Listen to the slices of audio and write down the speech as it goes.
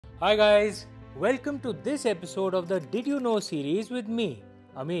Hi guys, welcome to this episode of the Did You Know series with me,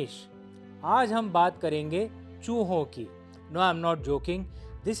 Amish. आज हम बात करेंगे चूहों की. No, I'm not joking.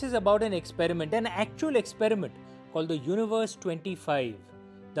 This is about an experiment, an actual experiment called the Universe 25,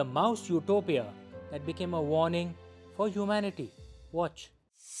 the mouse utopia that became a warning for humanity. Watch.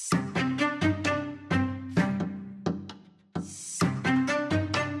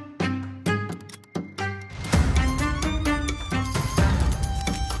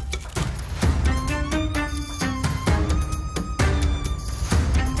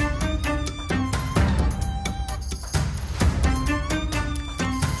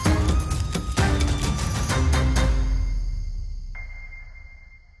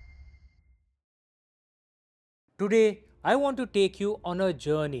 Today, I want to take you on a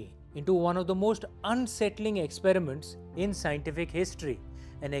journey into one of the most unsettling experiments in scientific history.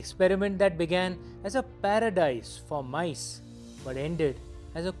 An experiment that began as a paradise for mice but ended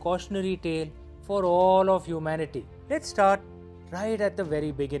as a cautionary tale for all of humanity. Let's start right at the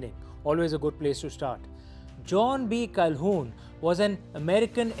very beginning. Always a good place to start. John B. Calhoun was an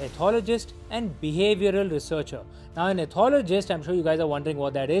American ethologist and behavioral researcher. Now, an ethologist, I'm sure you guys are wondering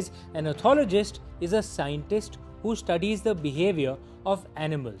what that is. An ethologist is a scientist who studies the behavior of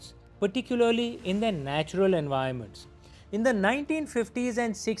animals, particularly in their natural environments. In the 1950s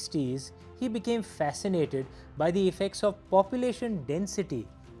and 60s, he became fascinated by the effects of population density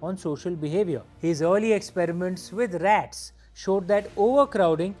on social behavior. His early experiments with rats showed that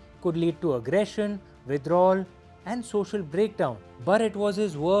overcrowding could lead to aggression, withdrawal, and social breakdown. But it was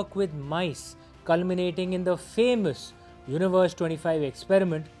his work with mice, culminating in the famous Universe 25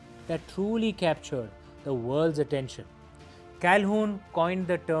 experiment, that truly captured the world's attention. Calhoun coined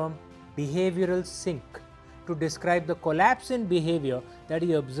the term behavioral sink to describe the collapse in behavior that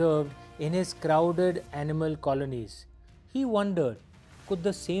he observed in his crowded animal colonies. He wondered, could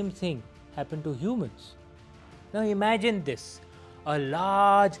the same thing happen to humans? Now imagine this, a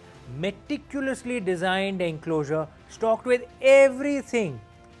large, meticulously designed enclosure stocked with everything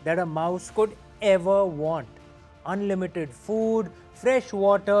that a mouse could ever want. Unlimited food, fresh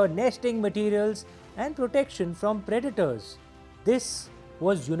water, nesting materials, and protection from predators. This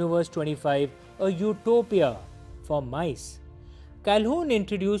was Universe 25, a utopia for mice. Calhoun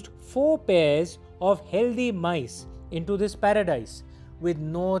introduced 4 pairs of healthy mice into this paradise. With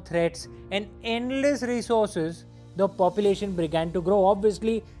no threats and endless resources, the population began to grow,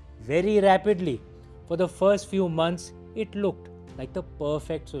 obviously very rapidly. For the first few months, it looked like the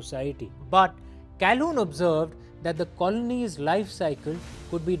perfect society. But Calhoun observed that the colony's life cycle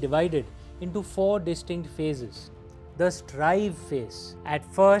could be divided into 4 distinct phases. The strive phase. At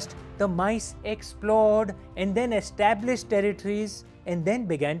first, the mice explored and then established territories and then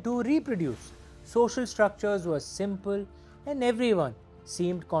began to reproduce. Social structures were simple and everyone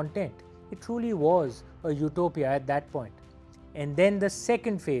seemed content. It truly was a utopia at that point. And then the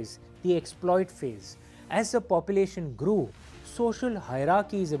second phase, the exploit phase. As the population grew, social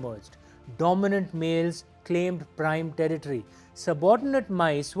hierarchies emerged. Dominant males claimed prime territory. Subordinate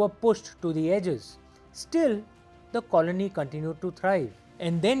mice were pushed to the edges. Still, the colony continued to thrive.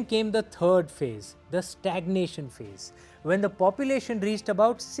 And then came the third phase, the stagnation phase. When the population reached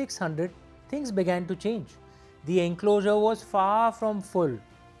about 600, things began to change. The enclosure was far from full,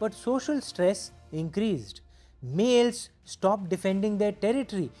 but social stress increased. Males stopped defending their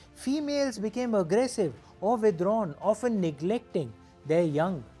territory. Females became aggressive or withdrawn, often neglecting their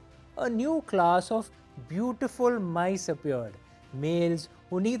young. A new class of beautiful mice appeared. Males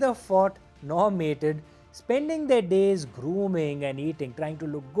who neither fought nor mated, spending their days grooming and eating, trying to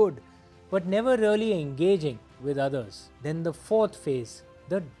look good, but never really engaging with others. Then the fourth phase,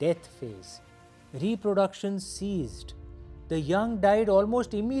 the death phase. Reproduction ceased. The young died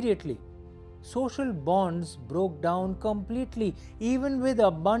almost immediately. Social bonds broke down completely. Even with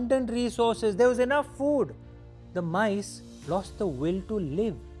abundant resources, there was enough food. The mice lost the will to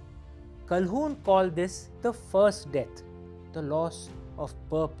live. Calhoun called this the first death, the loss of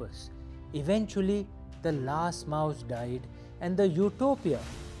purpose. Eventually, the last mouse died and the utopia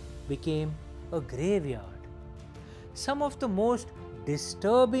became a graveyard. Some of the most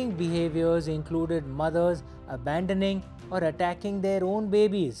disturbing behaviors included mothers abandoning or attacking their own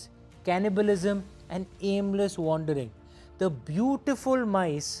babies, cannibalism, and aimless wandering. The beautiful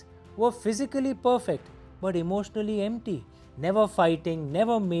mice were physically perfect but emotionally empty, never fighting,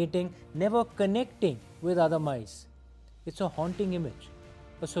 never mating, never connecting with other mice. It's a haunting image,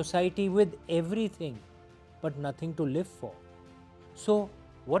 a society with everything but nothing to live for. So,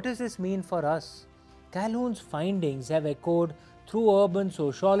 what does this mean for us? Calhoun's findings have echoed through urban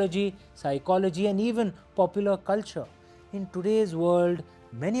sociology, psychology, and even popular culture. In today's world,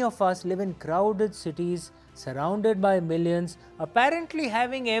 Many of us live in crowded cities, surrounded by millions, apparently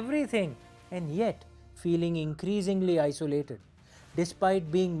having everything, and yet feeling increasingly isolated.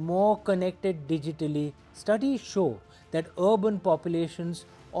 Despite being more connected digitally, studies show that urban populations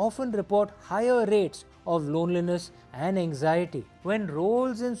often report higher rates of loneliness and anxiety. When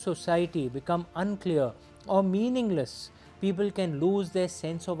roles in society become unclear or meaningless, people can lose their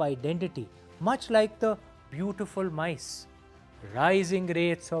sense of identity, much like the beautiful mice. Rising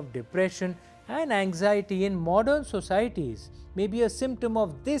rates of depression and anxiety in modern societies may be a symptom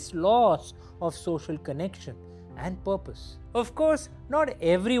of this loss of social connection and purpose. Of course, not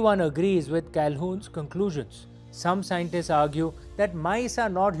everyone agrees with Calhoun's conclusions. Some scientists argue that mice are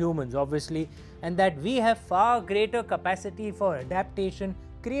not humans, obviously, and that we have far greater capacity for adaptation,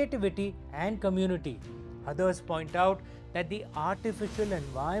 creativity, and community. Others point out that the artificial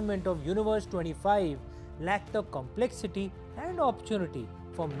environment of Universe 25 lack the complexity and opportunity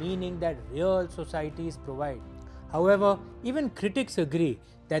for meaning that real societies provide. However, even critics agree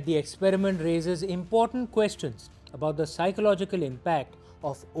that the experiment raises important questions about the psychological impact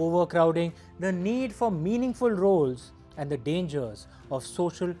of overcrowding, the need for meaningful roles, and the dangers of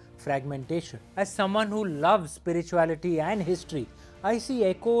social fragmentation. As someone who loves spirituality and history, I see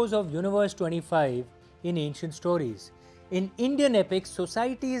echoes of Universe 25 in ancient stories. In Indian epics,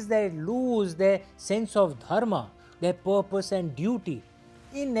 societies that lose their sense of dharma, their purpose and duty,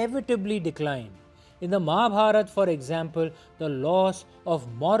 inevitably decline. In the Mahabharata, for example, the loss of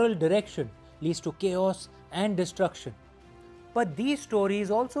moral direction leads to chaos and destruction. But these stories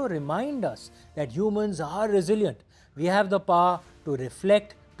also remind us that humans are resilient. We have the power to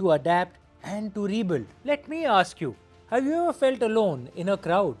reflect, to adapt, and to rebuild. Let me ask you, have you ever felt alone in a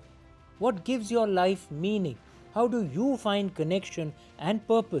crowd? What gives your life meaning? How do you find connection and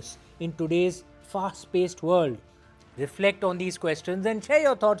purpose in today's fast-paced world? Reflect on these questions and share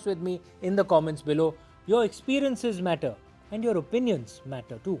your thoughts with me in the comments below. Your experiences matter and your opinions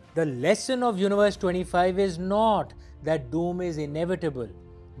matter too. The lesson of Universe 25 is not that doom is inevitable,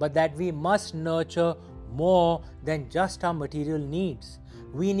 but that we must nurture more than just our material needs.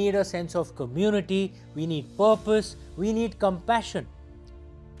 We need a sense of community, we need purpose, we need compassion.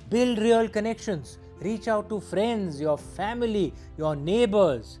 Build real connections. Reach out to friends, your family, your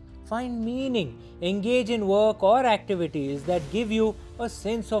neighbors. Find meaning. Engage in work or activities that give you a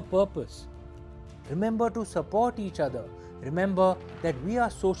sense of purpose. Remember to support each other. Remember that we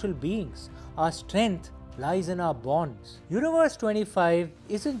are social beings. Our strength lies in our bonds. Universe 25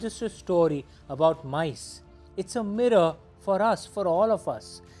 isn't just a story about mice. It's a mirror for us, for all of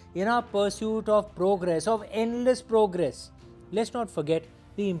us. In our pursuit of progress, of endless progress, let's not forget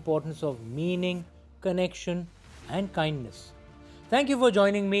the importance of meaning, connection, and kindness. Thank you for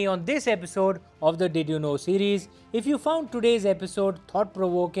joining me on this episode of the Did You Know series. If you found today's episode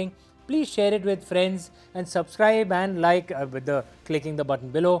thought-provoking, please share it with friends and subscribe and like with clicking the button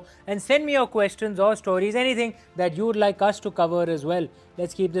below, and send me your questions or stories, anything that you would like us to cover as well.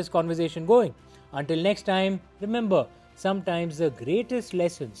 Let's keep this conversation going. Until next time, remember, sometimes the greatest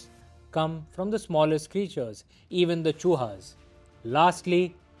lessons come from the smallest creatures, even the chuhas.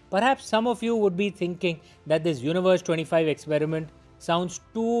 Lastly, perhaps some of you would be thinking that this Universe 25 experiment sounds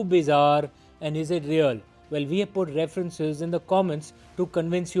too bizarre, and is it real? Well, we have put references in the comments to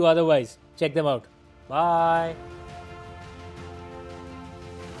convince you otherwise. Check them out. Bye.